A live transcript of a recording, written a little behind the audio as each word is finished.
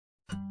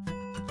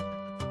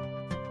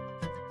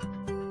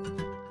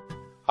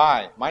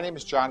Hi, my name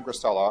is John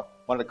Grisella,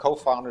 one of the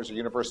co-founders of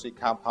University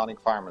Compounding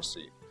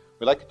Pharmacy.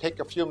 We'd like to take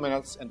a few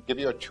minutes and give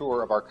you a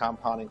tour of our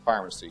compounding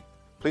pharmacy.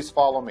 Please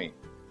follow me.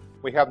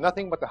 We have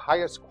nothing but the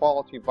highest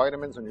quality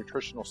vitamins and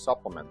nutritional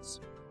supplements.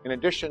 In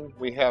addition,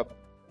 we have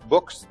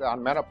books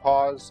on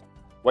menopause,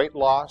 weight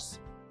loss,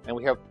 and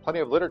we have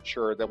plenty of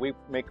literature that we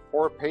make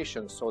for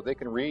patients so they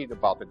can read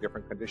about the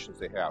different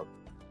conditions they have.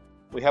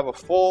 We have a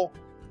full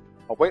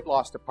weight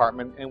loss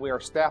department, and we are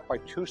staffed by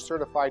 2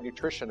 certified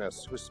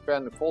nutritionists who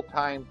spend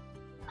full-time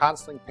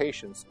counseling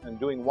patients and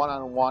doing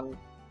one-on-one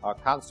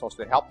consults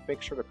to help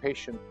make sure the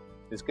patient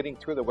is getting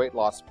through the weight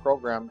loss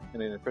program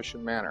in an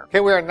efficient manner. Okay,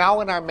 we are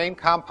now in our main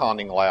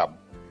compounding lab.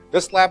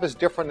 This lab is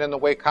different than the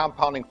way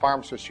compounding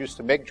pharmacists used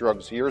to make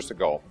drugs years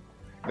ago.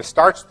 It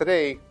starts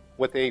today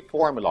with a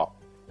formula.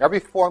 Every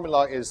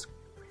formula is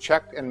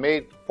checked and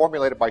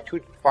formulated by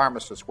 2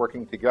 pharmacists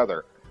working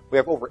together. We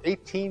have over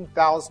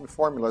 18,000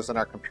 formulas in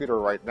our computer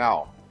right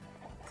now.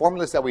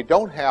 Formulas that we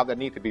don't have that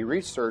need to be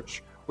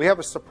researched, we have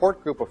a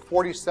support group of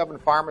 47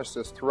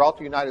 pharmacists throughout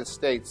the United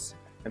States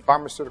and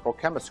pharmaceutical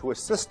chemists who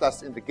assist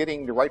us into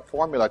getting the right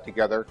formula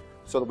together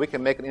so that we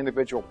can make an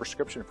individual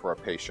prescription for a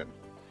patient.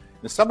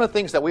 And some of the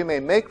things that we may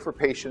make for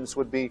patients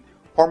would be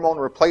hormone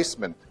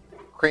replacement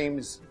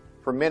creams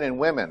for men and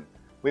women.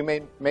 We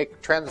may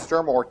make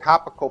transdermal or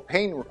topical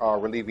pain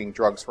relieving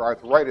drugs for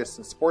arthritis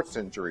and sports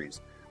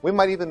injuries. We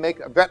might even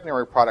make a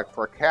veterinary product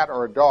for a cat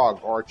or a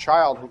dog or a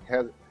child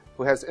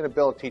who has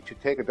inability to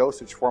take a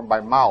dosage form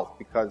by mouth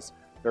because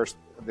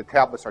the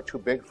tablets are too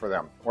big for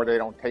them or they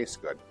don't taste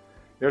good.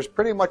 There's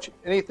pretty much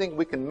anything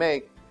we can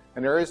make,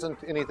 and there isn't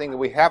anything that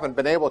we haven't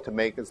been able to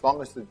make as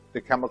long as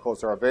the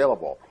chemicals are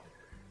available.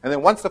 And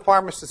then once the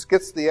pharmacist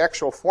gets the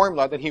actual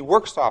formula, then he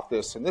works off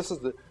this, and this is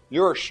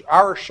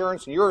our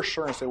assurance and your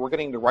assurance that we're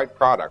getting the right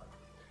product.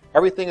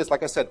 Everything is,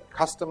 like I said,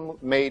 custom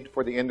made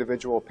for the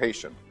individual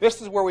patient.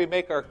 This is where we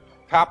make our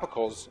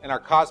topicals and our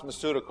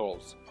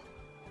cosmeceuticals.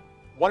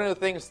 One of the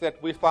things that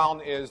we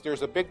found is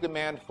there's a big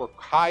demand for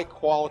high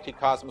quality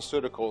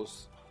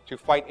cosmeceuticals to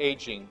fight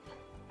aging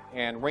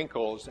and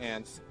wrinkles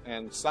and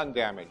sun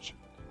damage.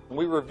 When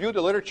we reviewed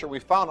the literature, we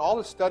found all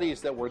the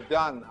studies that were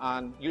done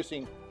on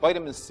using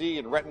vitamin C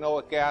and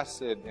retinoic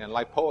acid and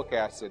lipoic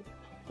acid,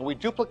 and we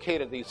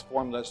duplicated these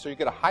formulas so you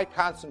get a high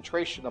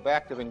concentration of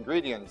active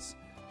ingredients,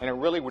 and it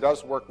really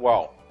does work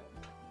well.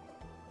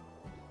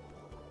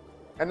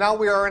 And now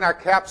we are in our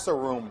capsule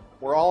room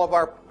where all of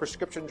our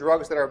prescription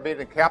drugs that are made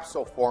in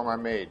capsule form are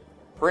made.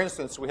 For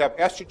instance, we have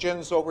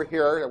estrogens over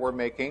here that we're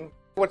making.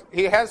 What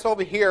he has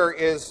over here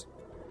is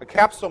a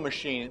capsule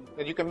machine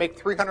that you can make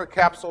 300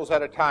 capsules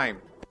at a time.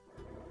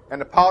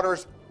 And the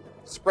powders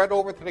spread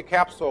over to the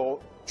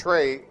capsule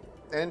tray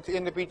into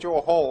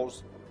individual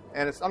holes,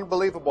 and it's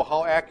unbelievable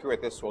how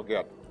accurate this will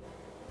get.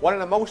 One of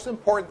the most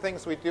important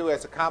things we do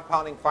as a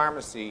compounding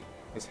pharmacy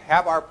is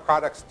have our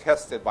products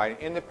tested by an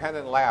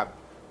independent lab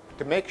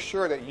to make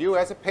sure that you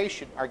as a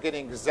patient are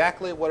getting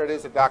exactly what it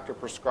is a doctor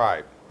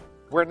prescribed.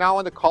 We're now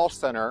in the call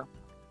center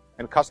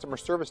and customer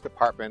service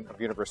department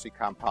of University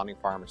Compounding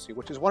Pharmacy,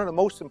 which is one of the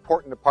most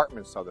important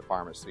departments of the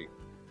pharmacy.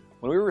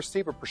 When we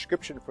receive a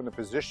prescription from the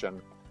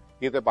physician,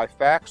 either by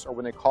fax or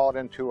when they call it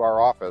into our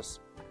office,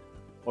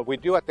 what we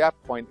do at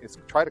that point is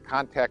try to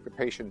contact the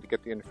patient to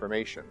get the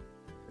information.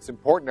 It's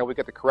important that we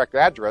get the correct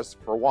address,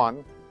 for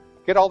one,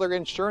 get all their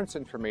insurance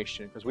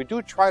information, because we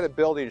do try to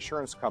bill the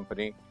insurance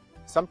company.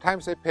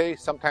 Sometimes they pay,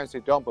 sometimes they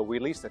don't, but we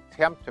at least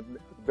attempt to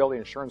bill the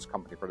insurance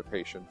company for the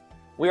patient.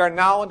 We are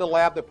now in the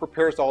lab that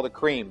prepares all the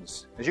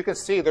creams. As you can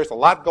see, there's a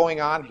lot going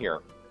on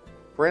here.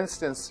 For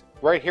instance,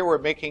 right here we're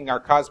making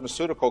our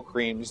cosmeceutical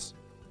creams,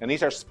 and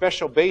these are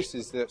special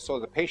bases so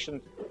the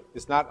patient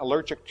is not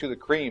allergic to the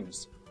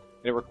creams.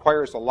 It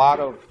requires a lot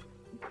of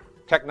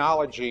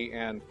technology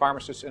and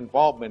pharmacist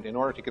involvement in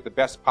order to get the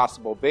best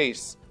possible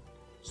base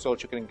so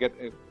that you can get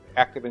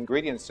active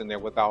ingredients in there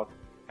without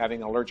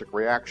having an allergic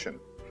reaction.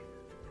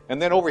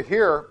 And then over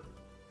here,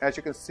 as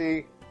you can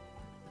see,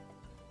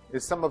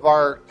 is some of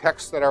our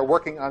techs that are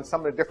working on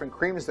some of the different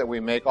creams that we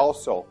make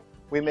also.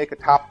 We make a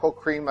topical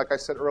cream, like I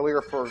said earlier,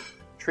 for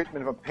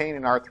treatment of pain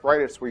and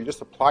arthritis, where you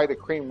just apply the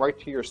cream right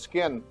to your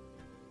skin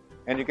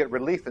and you get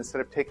relief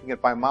instead of taking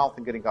it by mouth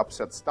and getting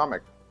upset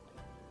stomach.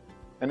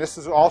 And this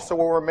is also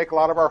where we make a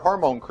lot of our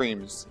hormone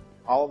creams.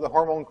 All of the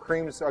hormone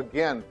creams,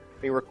 again,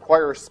 they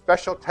require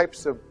special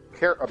types of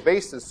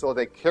bases so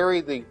they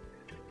carry the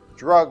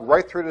drug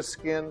right through the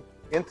skin,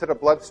 into the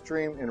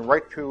bloodstream, and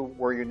right to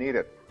where you need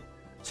it.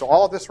 So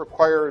all of this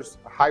requires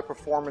high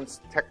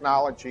performance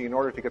technology in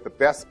order to get the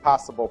best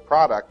possible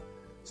product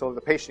so that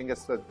the patient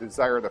gets the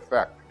desired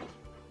effect.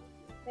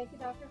 Thank you,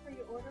 doctor, for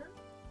your order,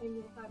 and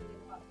we'll have you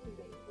in about 2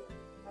 days.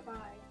 Bye-bye.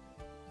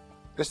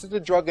 This is the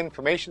Drug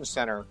Information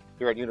Center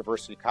here at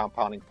University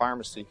Compounding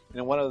Pharmacy,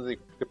 and one of the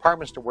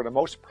departments that we're the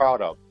most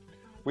proud of.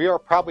 We are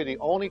probably the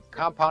only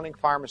compounding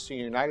pharmacy in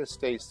the United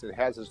States that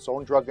has its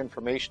own drug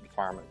information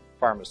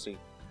pharmacy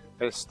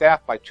that is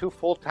staffed by 2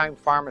 full-time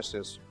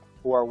pharmacists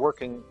who are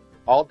working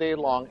all day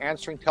long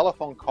answering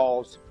telephone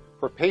calls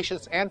for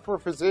patients and for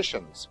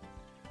physicians.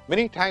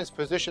 Many times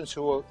physicians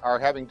who are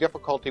having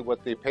difficulty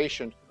with the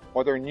patient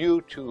or they're new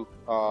to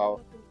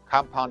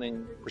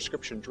compounding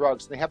prescription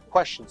drugs, they have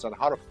questions on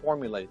how to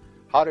formulate,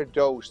 how to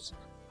dose,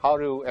 how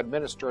to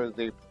administer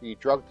the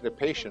drug to the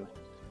patient.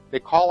 They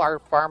call our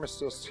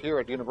pharmacists here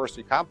at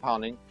University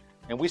Compounding,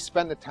 and we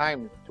spend the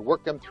time to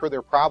work them through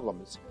their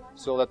problems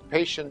so that the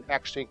patient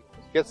actually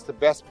gets the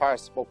best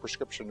possible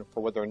prescription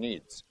for what their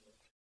needs.